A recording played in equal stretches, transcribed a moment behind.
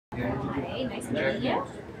Hi, nice meeting you.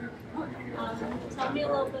 Tell me a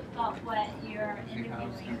little bit about what you're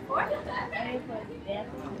interviewing for. I'm for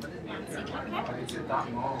dancing.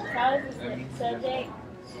 Okay. How is the subject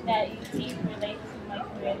that you teach relate to my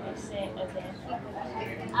career instead of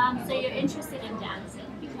dancing? So you're interested in dancing,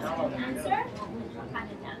 becoming a dancer? What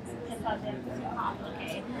kind of dance? Hip hop dancing. Hip-hop,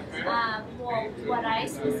 okay. Well, what I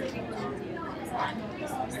specifically do is I'm a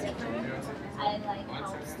resource teacher. I like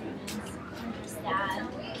help students understand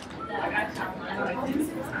the talent that makes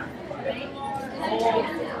them right?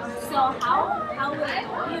 So how would I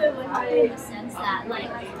help you? It would help you in the sense that like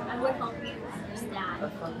I would help you understand the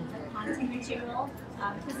content material.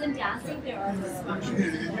 Because in dancing there are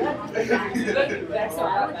structures. So I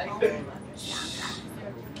would help you understand that.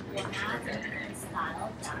 There are formats and different style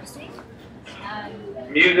of dancing.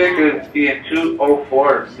 Music is in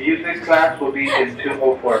 204. Music class will be in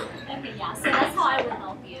 204. Okay, yeah, so that's how I would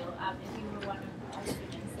help you if you were one of our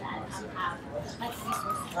students that have like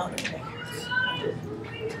resources.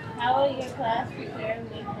 How will your class prepare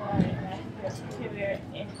me for my career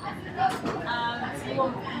in Well,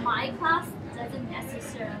 my class doesn't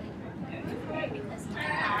necessarily prepare you for it because my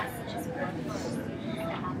class is for students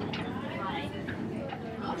that have identified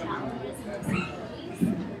challenges and disabilities.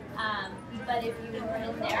 But if you were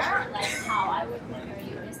in there, like how I would prepare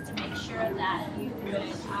you is to make sure that you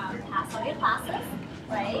pass all your classes,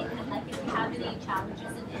 right? And like if you have any challenges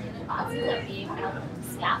in any of the classes, I'd be able to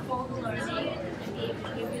scaffold the learning and be able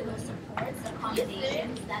to give you those supports,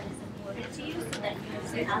 accommodations that is important to you so that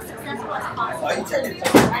you're as successful as possible. And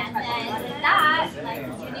then with that, like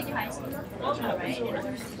junior high school diploma, right? In order to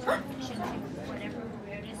transition to whatever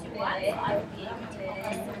career it is you want, I would be able to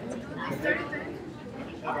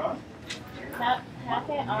facilitate that. How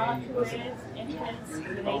can all careers interests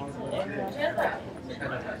relate to employment? Say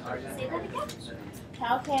that again?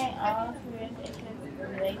 How can all careers interests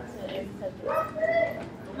relate to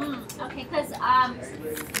employment? Okay, because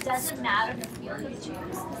it doesn't matter the field you choose,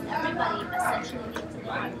 because everybody essentially needs to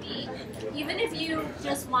learn to be. Even if you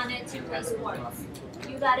just wanted to play sports,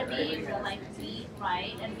 you gotta be able to like read,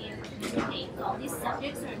 write, and be able to communicate. All these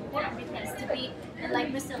subjects are important because to be,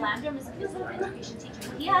 like Mr. Landrum is a physical education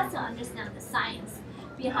teacher, he has to understand the science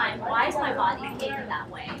behind why is my body behaving that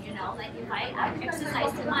way, you know, like if I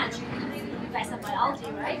exercise too much, you guys have biology,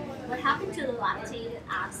 right? What happened to the lactated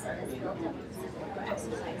acid that's built up for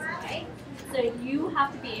exercise, right? So you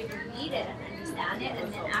have to be able to read it and understand it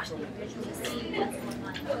and then actually visually see what's going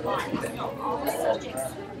on in your body. So all the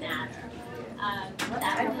subjects matter.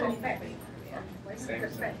 That will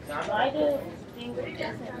Why do you think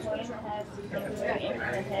it's important to have a career in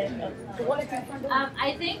the head of time?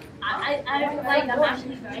 I think I'm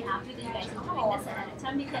actually very happy that you guys are doing this ahead of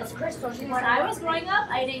time because when I was growing up,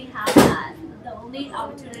 I didn't have that. The only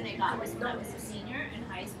opportunity I got was when I was a senior in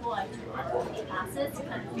high school. I took ROT classes to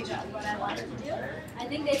kind of figure out what I wanted to do. I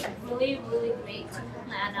think it's really, really great to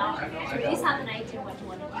plan out, to at least have an idea what you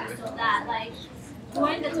want to do so that like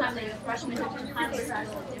during the time that you're a freshman, you can kind of start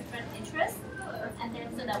with different interests. And then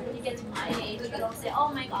so that when you get to my age, you don't say, oh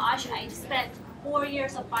my gosh, I spent 4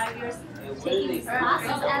 years or 5 years taking these classes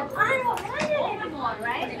and I don't want it anymore,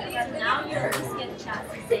 right? So now you at least get a chance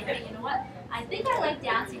to say, hey, you know what? I think I like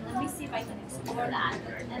dancing. Let me see if I can explore that.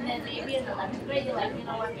 And then maybe in the 11th grade, you're like, you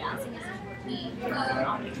know what? Dancing isn't for me. You have an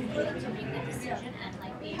opportunity to make the decision and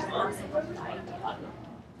like be able to support the idea.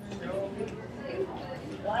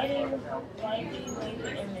 Why do you major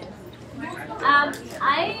in this?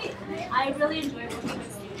 I really enjoy working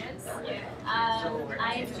with students. I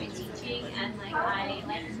enjoy teaching and like I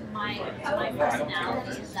like my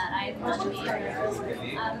personality is that I want to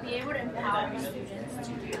be able to empower students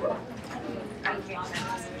to do a great job.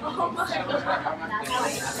 That's how I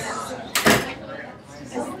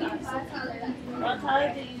What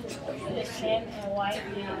college do you attend and why do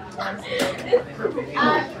you want to?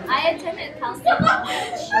 I attended Cal State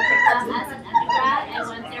College as an undergrad. I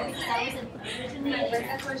went there because I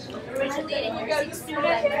was originally a nursing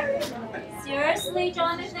student. Seriously,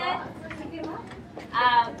 Jonathan?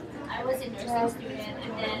 I was a nursing student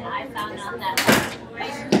and then I found out that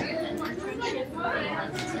during an internship for I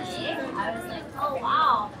was like, oh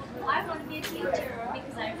wow, I want to be a teacher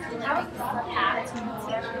because I feel like I can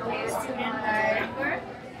impact more student work.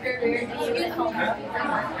 Great,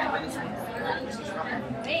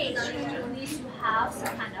 at least you have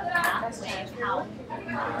some kind of pathway of how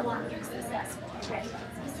you want to be successful. Thank you.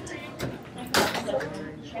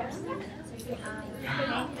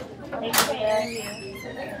 Nice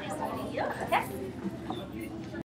to meet you. Okay.